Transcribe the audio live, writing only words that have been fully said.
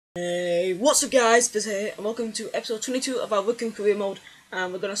Hey, what's up guys, Vizeh here, and welcome to episode 22 of our Wycombe career mode.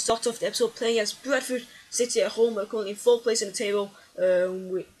 And we're going to start off the episode playing against Bradford City at home. We're currently in 4th place in the table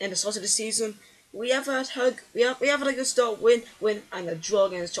in the start of the season. We have had a good start, win, and a draw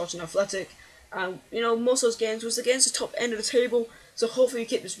against Charlton Athletic. And most of those games was against the top end of the table, so hopefully we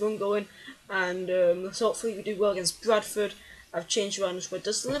keep this run going, and so hopefully we do well against Bradford. I've changed around the squad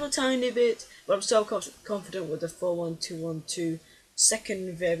just a little tiny bit, but I'm still confident with the 4-1-2-1-2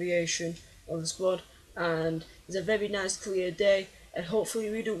 second variation of the squad, and it's a very nice clear day, and hopefully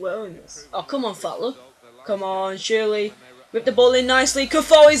we do well in this. Oh, come on, Fatler. Come on, Shirley. Whip the ball in nicely.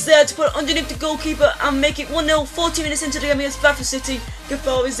 KUFFOUR is there to put it underneath the goalkeeper and make it 1-0. 40 minutes into the game against Bradford City.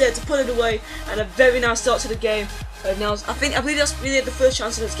 KUFFOUR is there to put it away, and a very nice start to the game. Now, I believe that's really the first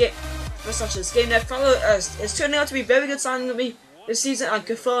chance of this game. There, Fatler is turning out to be a very good signing of me this season, and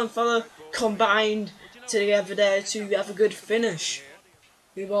KUFFOUR and Fatler combined together there to have a good finish.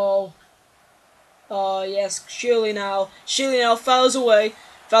 Blue ball. Oh yes, Shirley now, Fatler's away.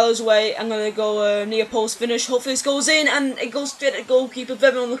 I'm gonna go near post finish. Hopefully this goes in, and it goes straight at the goalkeeper.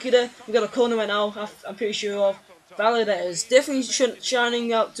 Very unlucky there. We got a corner right now. I'm pretty sure of. Fatler that is definitely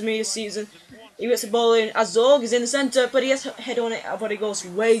shining out to me this season. He gets the ball in. Azog is in the centre, but he has a head on it, but he goes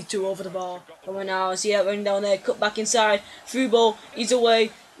way too over the bar. Coming now, see that running down there, cut back inside, through ball, he's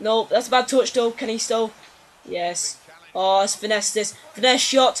away. No, that's a bad touch though. Can he still? Yes. Oh, let's finesse this. Finesse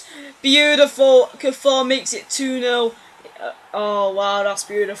shot. Beautiful. KUFFOUR makes it 2-0. Oh, wow, that's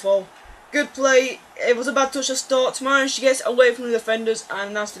beautiful. Good play. It was a bad touch to start. Managed to get away from the defenders,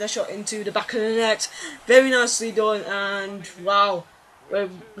 and that's finesse shot into the back of the net. Very nicely done, and wow. We're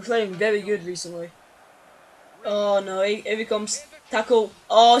playing very good recently. Oh, no. Here he comes. Tackle.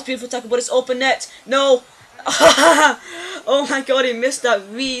 Oh, it's a beautiful tackle, but it's open net. No. Oh, my God, he missed that.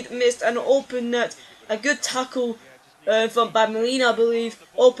 Reed missed an open net. A good tackle. By Molina, I believe,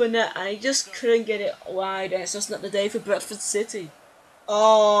 open net, and he just couldn't get it wide, and it's just not the day for Bradford City.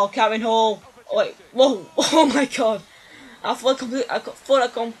 Oh, Karen Hall. Oh, wait, whoa, oh my God. I thought I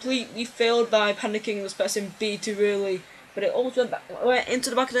completely failed by panicking and was pressing B too early, but it almost went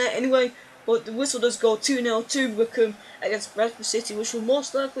into the back of the net anyway. But the whistle does go 2-0 to Wycombe against Bradford City, which will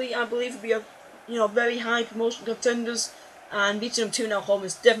most likely, I believe, be a very high promotion contenders. And beating them 2-0 home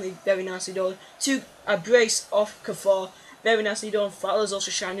is definitely very nicely done. A brace off KUFFOUR, very nicely done. Fatler's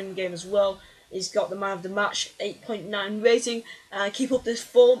also shining in the game as well. He's got the man of the match, 8.9 rating. Keep up this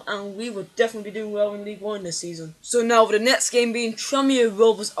form, and we will definitely be doing well in League 1 this season. So now, with the next game being Tranmere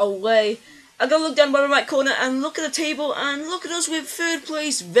Rovers away, I gotta look down by the right corner and look at the table, and look at us with 3rd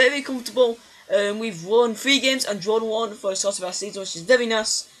place, very comfortable. We've won 3 games and drawn 1 for the start of our season, which is very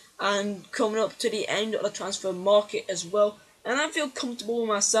nice. And coming up to the end of the transfer market as well, and I feel comfortable with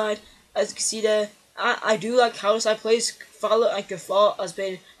my side. As you can see there, I do like how this side plays. Fatler and KUFFOUR has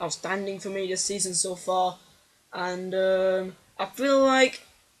been outstanding for me this season so far, and I feel like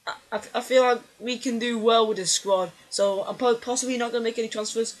we can do well with this squad. So I'm possibly not going to make any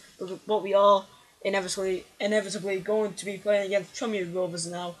transfers, but we are inevitably going to be playing against Tranmere Rovers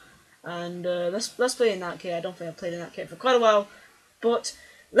now, and let's play in that kit. I don't think I've played in that kit for quite a while, but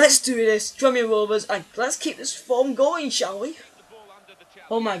let's do this, Tranmere Rovers, and let's keep this form going, shall we?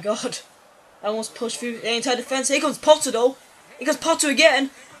 Oh my God. I almost pushed through the entire defence. Here comes Potter though. Here comes Potter again.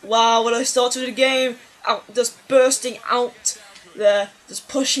 Wow, what a start to the game. Just bursting out there. Just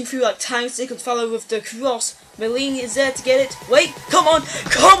pushing through like tanks. Here comes Fatler with the cross. Malini is there to get it. Wait, come on.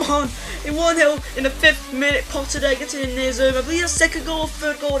 In 1-0 in the 5th minute. Potter there gets it in his I believe that's 2nd goal or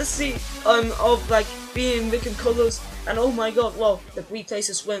 3rd goal to see. Of like being in Wycombe colours. And oh my God, well, the replays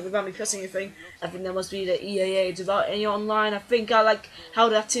just went without me pressing anything. I think that must be the EAA. It's without any online. I think I like how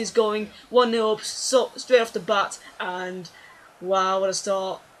that is going. 1-0 up, so straight off the bat, and wow, what a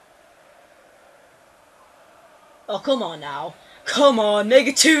start. Oh, come on now. Come on, make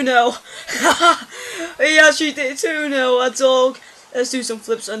it 2-0. He actually did 2-0, a dog. Let's do some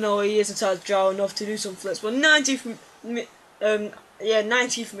flips. I know he isn't as dry enough to do some flips, but 90th minute,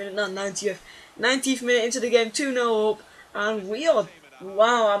 not 90th. 90th minute into the game, 2-0 up, and we are,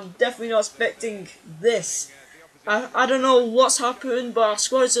 wow, I'm definitely not expecting this. I don't know what's happened, but our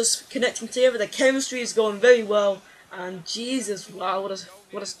squad is just connecting together. The chemistry is going very well, and Jesus, wow,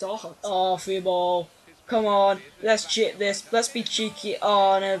 what a start. Oh, free ball. Come on, let's chip this. Let's be cheeky.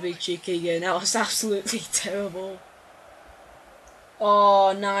 Oh, never be cheeky again. That was absolutely terrible.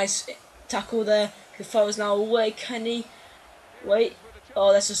 Oh, nice tackle there. KUFFOUR is now away. Can he? Wait. Oh,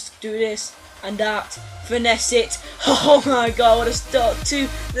 let's just do this. And that, finesse it. Oh my God, what a start to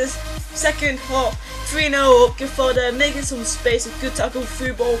this second half. 3-0 up, KUFFOUR there, making some space, a good tackle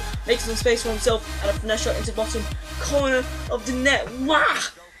through ball, making some space for himself, and a finesse shot into the bottom corner of the net. Wow!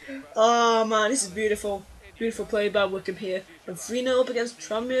 Oh man, this is beautiful. Beautiful play by Wycombe here. And 3-0 up against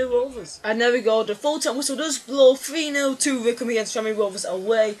Tranmere Rovers. And there we go, the full-time whistle does blow. 3-0 to Wycombe against Tranmere Rovers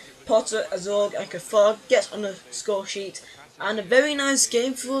away. Potter, Azog and KUFFOUR gets on the score sheet. And a very nice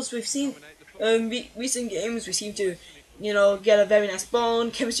game for us. We've seen recent games, we seem to, get a very nice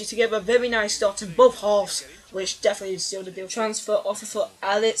bond, chemistry together, very nice start in both halves, which definitely sealed the deal. Transfer offer for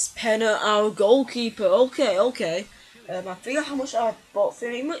Alex Penner, our goalkeeper. Okay. I forget how much I bought for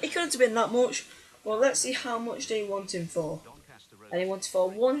him. It couldn't have been that much. Well, let's see how much they want him for. And they want him for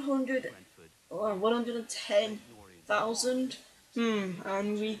 110,000.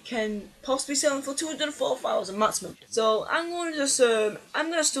 And we can possibly sell him for 204,000 maximum. So I'm going to just do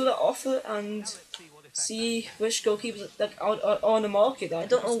that offer and see which goalkeepers that are on the market. I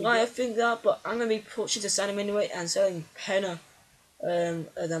don't know why I think that, but I'm going to be pushing to sign him anyway and selling Penner. I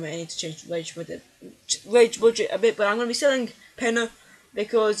need to change wage budget a bit, but I'm going to be selling Penner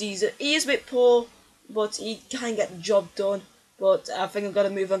because he is a bit poor, but he can get the job done. But I think I've got to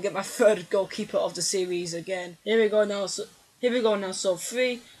move on and get my third goalkeeper of the series again. Here we go now. So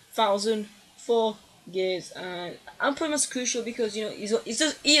 3,004 years, and I'm pretty much crucial because he is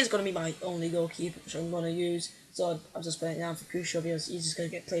going to be my only goalkeeper, which I'm going to use. So I'm just playing down for crucial because he's just going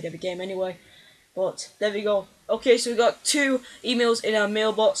to get played every game anyway. But there we go. Okay, so we got 2 emails in our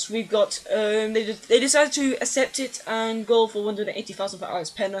mailbox. We've got they decided to accept it and go for 180,000 for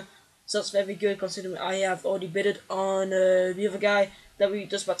Alex Penner. So that's very good considering I have already bidded on the other guy that we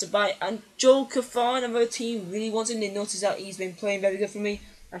just about to buy. And Joe KUFFOUR and our team really wants him. They noticed that he's been playing very good for me,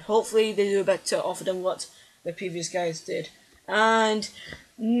 and hopefully they do a better offer than what the previous guys did. And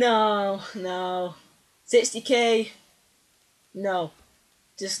no, 60k, no,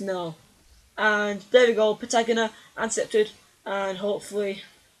 just no. And there we go, Patagona accepted, and hopefully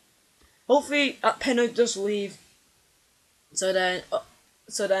that Penner does leave. So then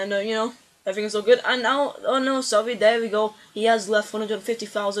everything's all good. And now, oh no, sorry, there we go. He has left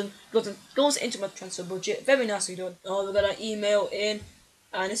 150,000. Goes into my transfer budget. Very nicely done. Oh, we got an email in,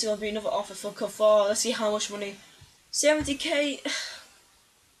 and this is gonna be another offer for KUFFOUR. Let's see how much money. 70k.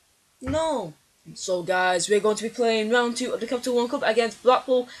 No. So guys, we're going to be playing round 2 of the Capital One Cup against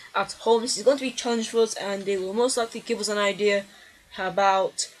Blackpool at home. This is going to be a challenge for us, and they will most likely give us an idea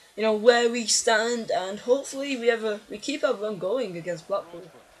about where we stand, and hopefully we keep our run going against Blackpool.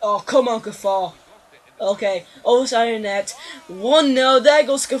 Oh come on, KUFFOUR. Okay, offside in net. 1-0. There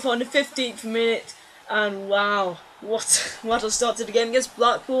goes KUFFOUR in the 15th minute, and wow, what a start to the game against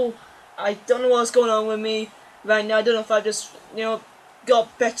Blackpool. I don't know what's going on with me right now. I don't know if I just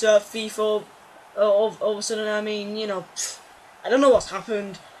got better at FIFA. All of a sudden, I don't know what's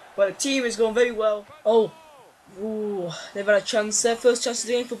happened, but the team is going very well. Oh, ooh, they've had a chance there, first chance of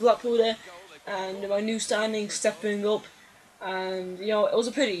the game for Blackpool there, and my new signing stepping up, and it was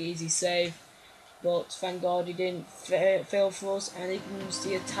a pretty easy save, but thank God he didn't fail for us, and he comes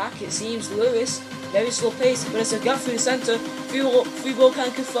the attack. It seems Lewis, very slow pace, but it's a gap through the centre. Free ball, can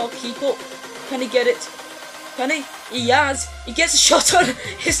KUFFOUR keep up? Can he get it? Can he? He has. He gets a shot on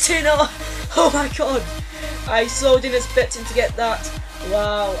his 2-0. Oh my god. I so didn't expect him to get that.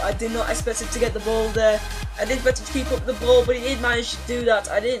 Wow. I did not expect him to get the ball there. I didn't expect him to keep up the ball, but he did manage to do that.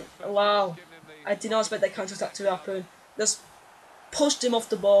 Wow. I did not expect that counter attack to happen. Just pushed him off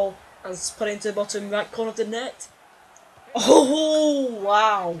the ball and put it into the bottom right corner of the net. Oh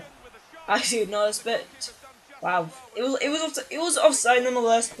wow. I did not expect. Wow, it was offside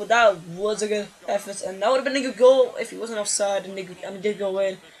nonetheless, but that was a good effort, and that would have been a good goal if it wasn't offside and it did go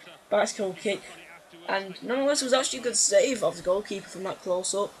in. Bicycle kick, and nonetheless, it was actually a good save of the goalkeeper from that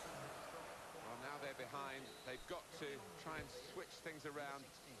close up. Well, now they're behind. They've got to try and switch things around,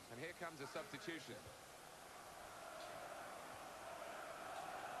 and here comes a substitution.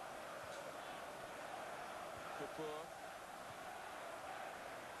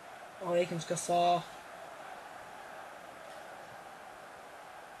 Oh, here comes KUFFOUR.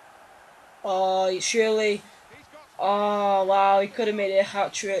 Oh, surely. Oh, wow, he could have made it a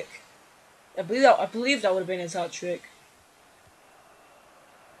hat-trick. I believe that would have been his hat-trick.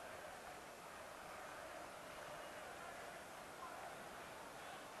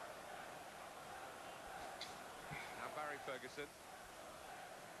 Now Barry Ferguson.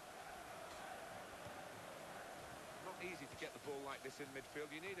 Not easy to get the ball like this in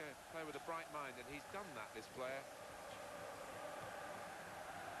midfield. You need a player with a bright mind, and he's done that, this player.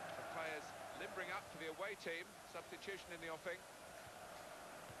 The players limbering up for the away team. Substitution in the offing.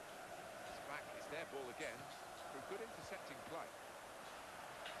 It's back, it's their ball again. Through good intercepting play.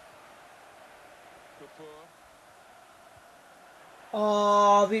 KUFFOUR.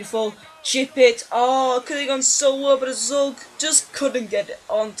 Oh, beautiful. Chip it. Oh, could have gone so well, but Zug just couldn't get it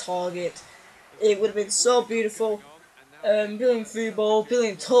on target. It would have been so beautiful. Brilliant through ball,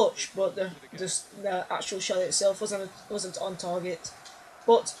 brilliant touch, but the actual shot itself wasn't on target.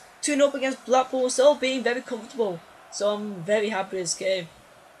 But 2-0 up against Blackpool, still being very comfortable. So I'm very happy with this game.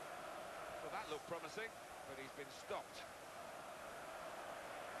 Well, that looked promising, but he's been stopped.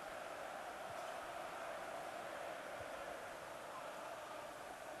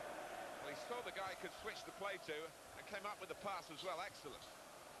 Well, he saw the guy could switch the play to and came up with the pass as well. Excellent.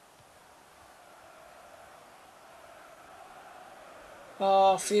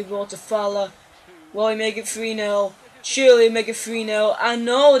 Oh, free ball to Fowler. Will he make it 3-0? Surely make it 3-0. I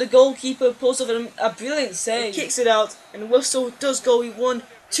know the goalkeeper pulls off a brilliant save. He kicks it out, and the whistle does go. We won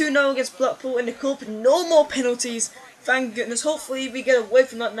 2-0 against Blackpool in the cup. No more penalties. Thank goodness. Hopefully we get away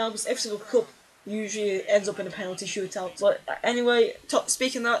from that now, because every single cup usually ends up in a penalty shootout. But anyway,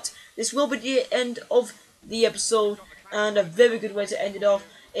 speaking of that, this will be the end of the episode, and a very good way to end it off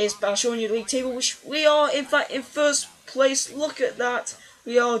is by showing you the league table, which we are in fact in first place. Look at that.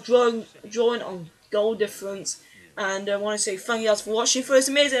 We are drawing on goal difference, and I want to say thank you guys for watching for this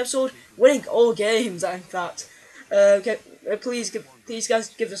amazing episode, winning all games. In fact, please guys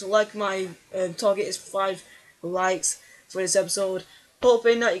give us a like. My target is 5 likes for this episode.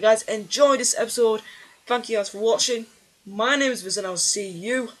 Hoping that you guys enjoyed this episode. Thank you guys for watching. My name is Vizeh, and I'll see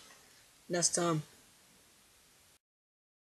you next time.